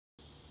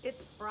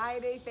It's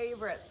Friday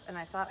favorites, and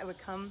I thought I would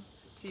come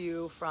to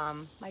you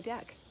from my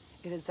deck.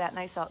 It is that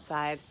nice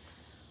outside,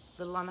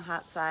 a little on the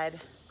hot side,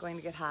 going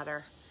to get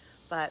hotter,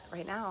 but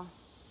right now,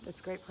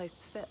 it's a great place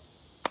to sit.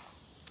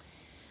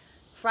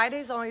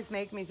 Fridays always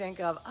make me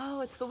think of,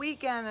 oh, it's the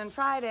weekend and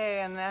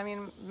Friday, and I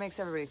mean, it makes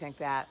everybody think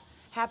that.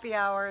 Happy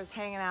hours,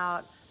 hanging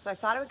out. So I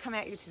thought I would come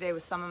at you today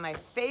with some of my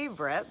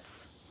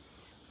favorites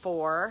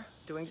for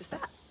doing just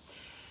that.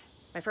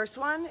 My first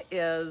one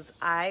is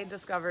I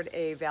discovered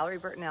a Valerie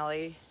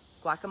Bertinelli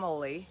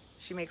guacamole.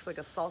 She makes like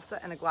a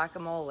salsa and a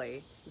guacamole.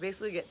 You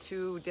basically get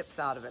two dips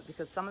out of it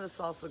because some of the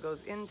salsa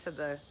goes into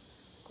the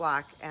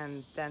guac,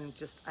 and then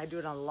just I do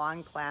it on a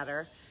long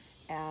platter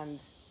and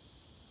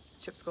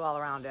chips go all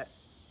around it.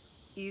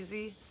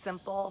 Easy,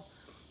 simple.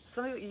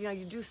 Some of you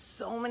do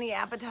so many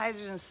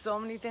appetizers and so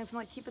many things. I'm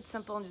like, keep it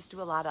simple and just do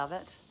a lot of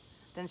it.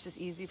 Then it's just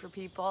easy for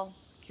people.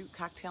 Cute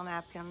cocktail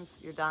napkins,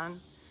 you're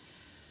done.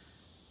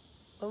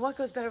 But what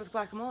goes better with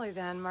guacamole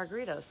than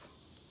margaritas?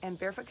 And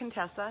Barefoot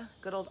Contessa,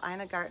 good old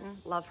Ina Garten,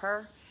 love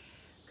her,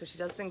 because she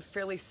does things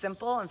fairly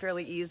simple and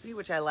fairly easy,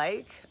 which I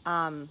like.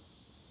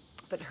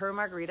 But her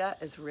margarita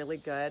is really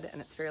good,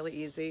 and it's fairly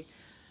easy.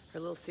 Her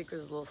little secret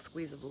is a little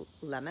squeeze of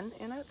lemon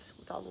in it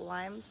with all the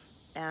limes,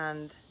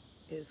 and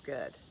it is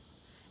good.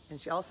 And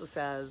she also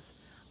says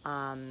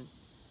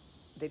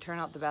they turn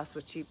out the best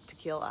with cheap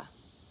tequila.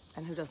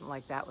 And who doesn't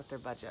like that with their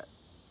budget?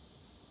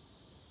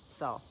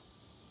 So,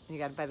 you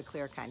gotta buy the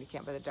clear kind. You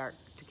can't buy the dark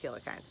tequila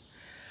kind.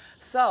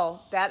 So,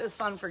 that is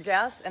fun for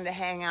guests and to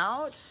hang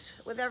out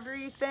with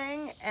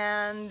everything.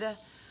 And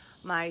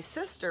my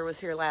sister was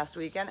here last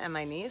weekend, and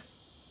my niece.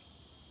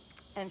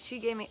 And she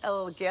gave me a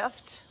little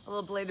gift, a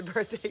little belated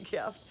birthday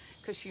gift,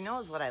 because she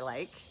knows what I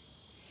like.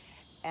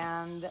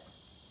 And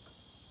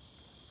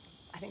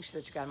I think she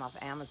said she got them off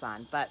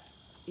Amazon. But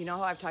you know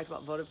how I've talked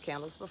about votive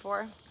candles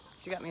before?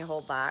 She got me a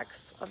whole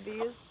box of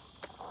these,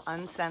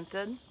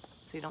 unscented,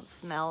 so you don't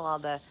smell all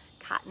the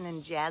cotton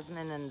and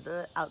jasmine and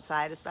the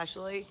outside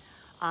especially.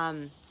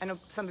 I know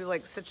some people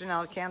like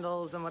citronella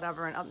candles and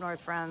whatever, and up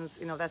north friends,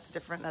 that's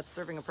different, that's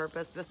serving a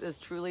purpose. This is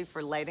truly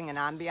for lighting and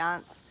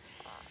ambiance.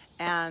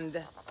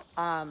 And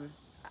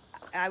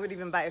I would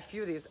even buy a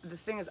few of these. The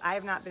thing is, I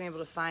have not been able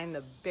to find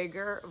the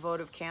bigger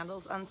votive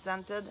candles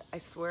unscented. I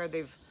swear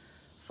they've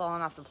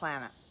fallen off the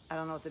planet. I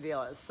don't know what the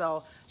deal is.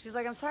 So she's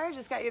like, I'm sorry, I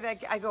just got you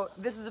that. I go,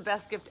 this is the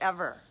best gift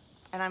ever.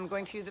 And I'm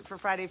going to use it for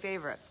Friday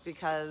favorites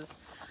because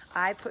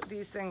I put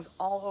these things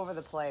all over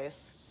the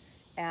place,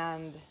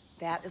 and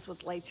that is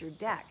what lights your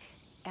deck.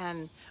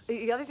 And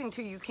the other thing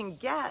too, you can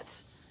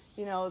get,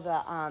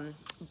 the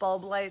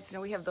bulb lights.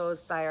 We have those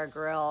by our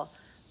grill.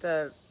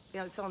 Sell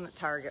them at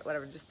Target,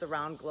 whatever, just the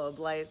round globe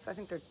lights. I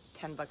think they're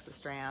 $10 a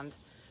strand,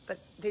 but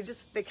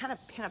they kind of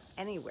pin up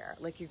anywhere.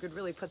 Like you could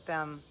really put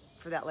them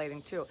for that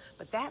lighting too.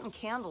 But that and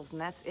candles,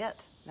 and that's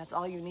it. That's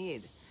all you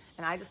need.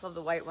 And I just love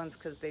the white ones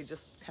because they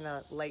just kind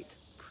of light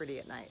pretty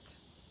at night.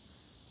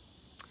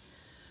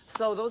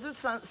 So those are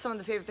some of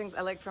the favorite things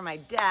I like for my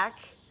deck,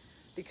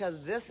 because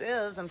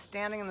I'm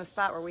standing in the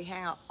spot where we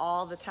hang out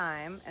all the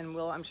time, and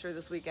will, I'm sure,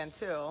 this weekend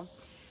too.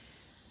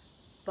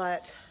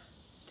 But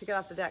to get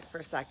off the deck for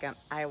a second,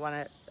 I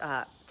want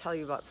to tell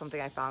you about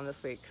something I found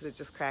this week because it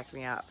just cracked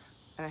me up.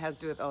 And it has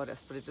to do with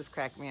Otis, but it just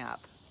cracked me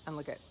up. And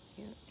look at,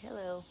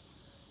 hello,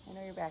 I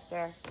know you're back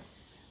there.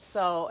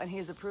 So, and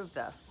he's approved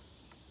this.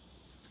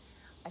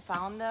 I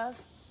found this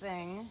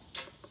thing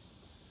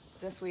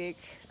this week.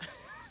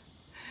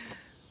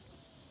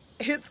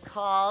 It's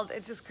called,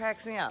 it just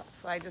cracks me up.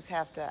 So I just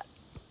have to,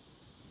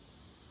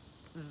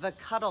 the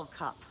Cuddle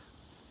Cup.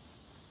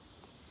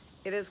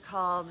 It is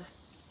called,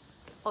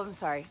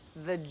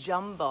 the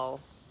Jumbo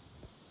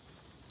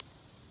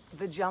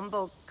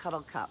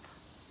Cuddle Cup.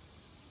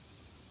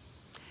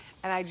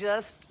 And I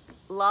just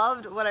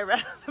loved what I read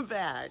on the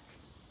back.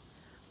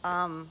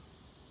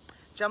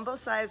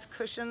 Jumbo-sized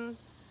cushion,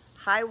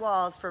 high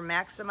walls for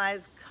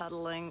maximized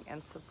cuddling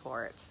and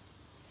support.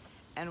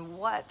 And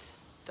what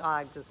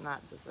dog does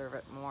not deserve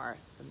it more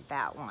than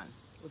that one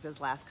with his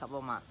last couple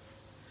of months?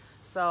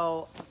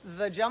 So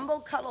the Jumbo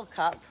Cuddle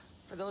Cup,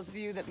 for those of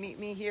you that meet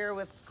me here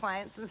with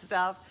clients and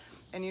stuff,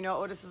 and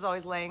Otis is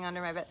always laying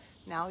under my bed.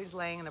 Now he's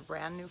laying in a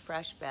brand new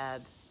fresh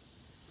bed.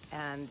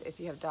 And if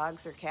you have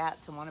dogs or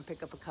cats and want to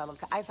pick up a cuddle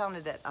cup, I found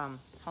it at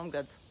Home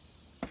Goods.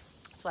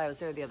 That's why I was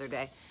there the other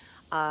day.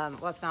 Well,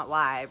 that's not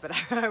why, but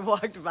I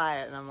walked by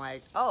it and I'm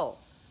like, oh.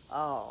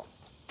 So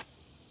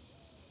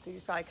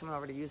he's probably coming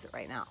over to use it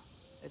right now.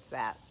 It's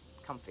that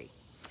comfy.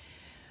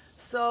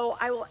 So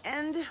I will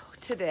end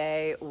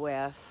today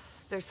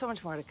with, there's so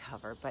much more to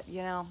cover, but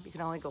you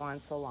can only go on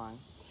so long.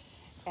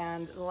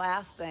 And the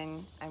last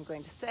thing I'm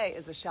going to say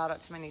is a shout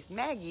out to my niece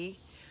Maggie,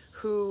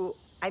 who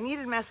I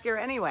needed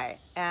mascara anyway.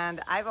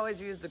 And I've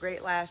always used the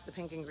Great Lash, the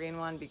pink and green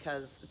one,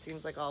 because it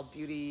seems like all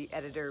beauty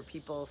editor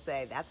people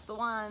say, that's the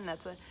one,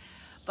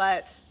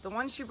 but the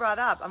one she brought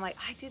up, I'm like,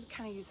 I did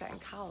kind of use that in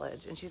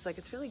college. And she's like,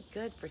 it's really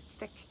good for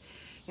thick.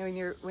 When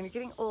you're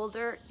getting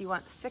older, you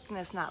want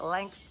thickness, not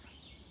length.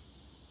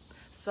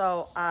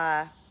 So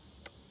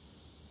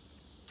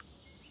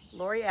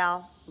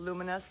L'Oreal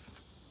Luminous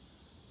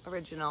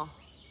original.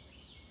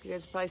 You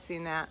guys have probably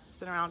seen that. It's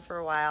been around for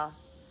a while.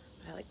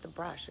 But I like the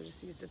brush. I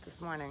just used it this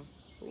morning.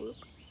 Whoop.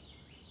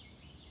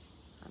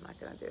 I'm not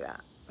gonna do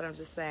that, but I'm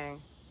just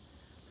saying.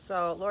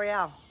 So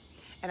L'Oreal,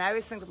 and I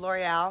always think with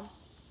L'Oreal,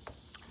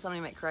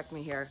 somebody might correct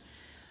me here,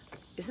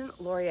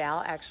 isn't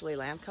L'Oreal actually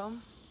Lancome?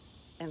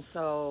 And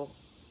so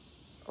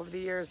over the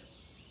years,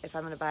 if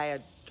I'm gonna buy a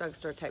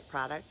drugstore type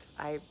product,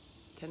 I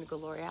tend to go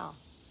L'Oreal.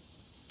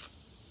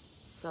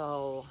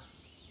 So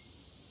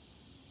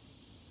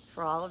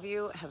for all of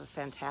you, have a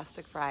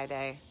fantastic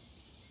Friday.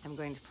 I'm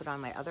going to put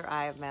on my other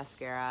eye of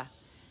mascara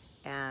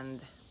and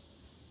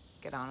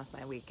get on with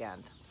my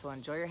weekend. So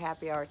enjoy your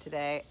happy hour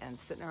today and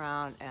sitting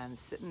around and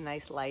sit in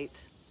nice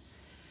light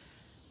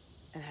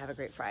and have a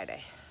great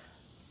Friday.